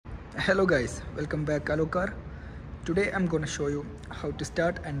Hello guys, welcome back Hello Car. Today I'm gonna show you how to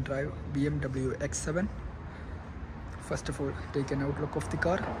start and drive BMW X7. First of all, take an outlook of the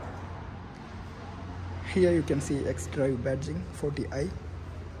car. Here you can see X Drive badging 40i.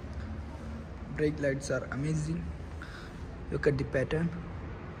 Brake lights are amazing. Look at the pattern.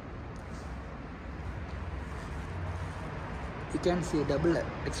 You can see double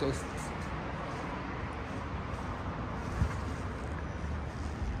exhausts.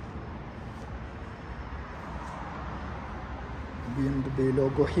 BMW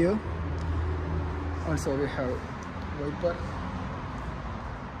logo here. Also we have wiper.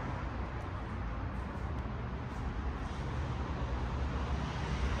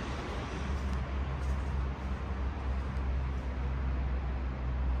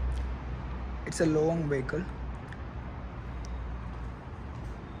 It's a long vehicle.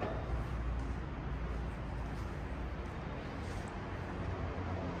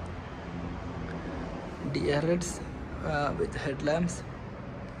 DRLs with headlamps,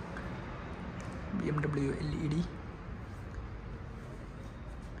 BMW LED.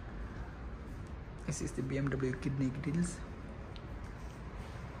 This is the BMW kidney grills.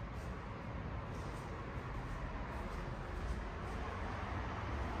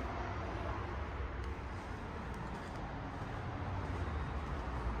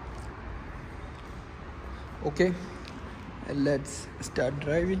 Okay, let's start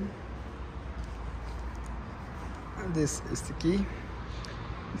driving. This is the key.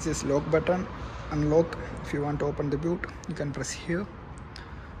 This is lock button. Unlock. If you want to open the boot, you can press here.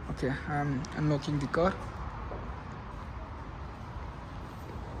 Okay, I'm unlocking the car.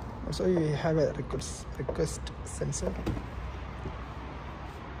 Also you have a request sensor.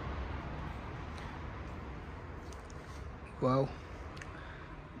 Wow,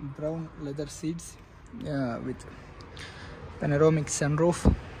 brown leather seats with panoramic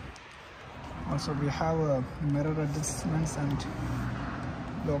sunroof. Also we have mirror adjustments and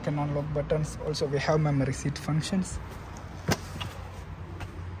lock and unlock buttons. Also we have memory seat functions.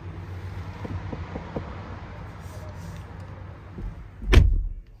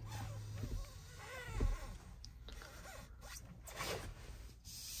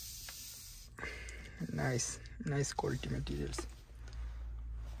 Nice quality materials.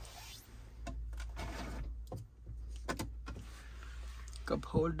 Cup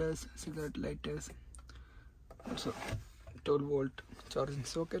holders, cigarette lighters, also 12-volt charging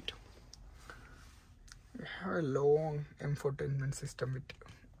socket. We have a long infotainment system with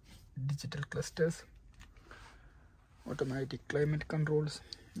digital clusters, automatic climate controls.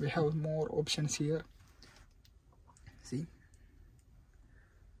 We have more options here. See?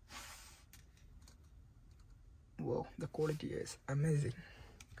 Wow, the quality is amazing.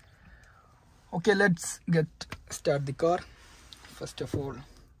 Okay, let's start the car. First of all,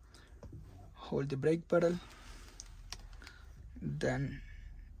 hold the brake pedal. Then,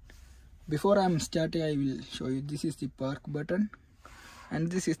 before I'm starting, I will show you. This is the park button,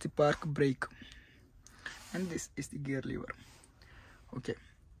 and this is the park brake, and this is the gear lever. Okay,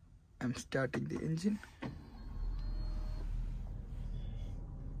 I'm starting the engine.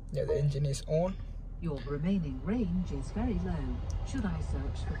 Yeah, the engine is on. Your remaining range is very low. Should I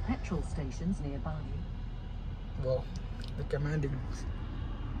search for petrol stations nearby? Wow, the commanding.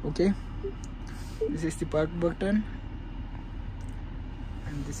 Okay, this is the park button,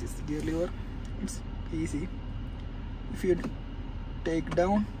 and this is the gear lever. It's easy. If you take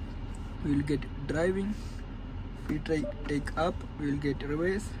down, we will get driving. If we take up, we will get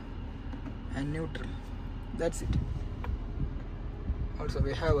reverse and neutral. That's it. Also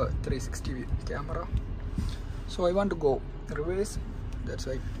we have a 360 camera. So I want to go reverse, that's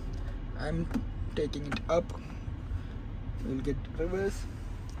why I'm taking it up. We'll get reverse,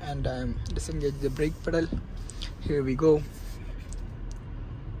 and I'm disengage the brake pedal. Here we go.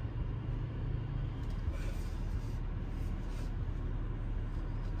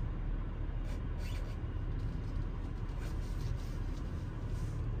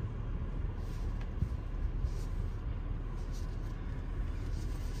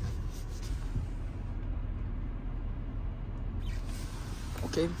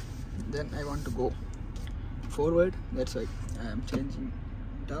 Okay, then I want to go forward, that's why I am changing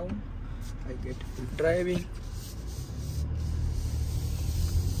down. I get driving.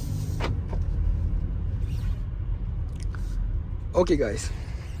 Okay guys,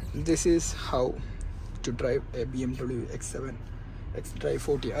 this is how to drive a BMW X7 X Drive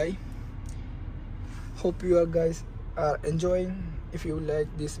 40i. Hope you guys are enjoying. If you like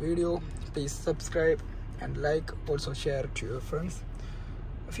this video, please subscribe and like, also share to your friends.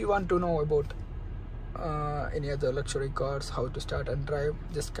 If you want to know about any other luxury cars, how to start and drive,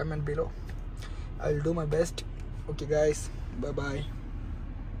 just comment below. I'll do my best. Okay guys, bye bye.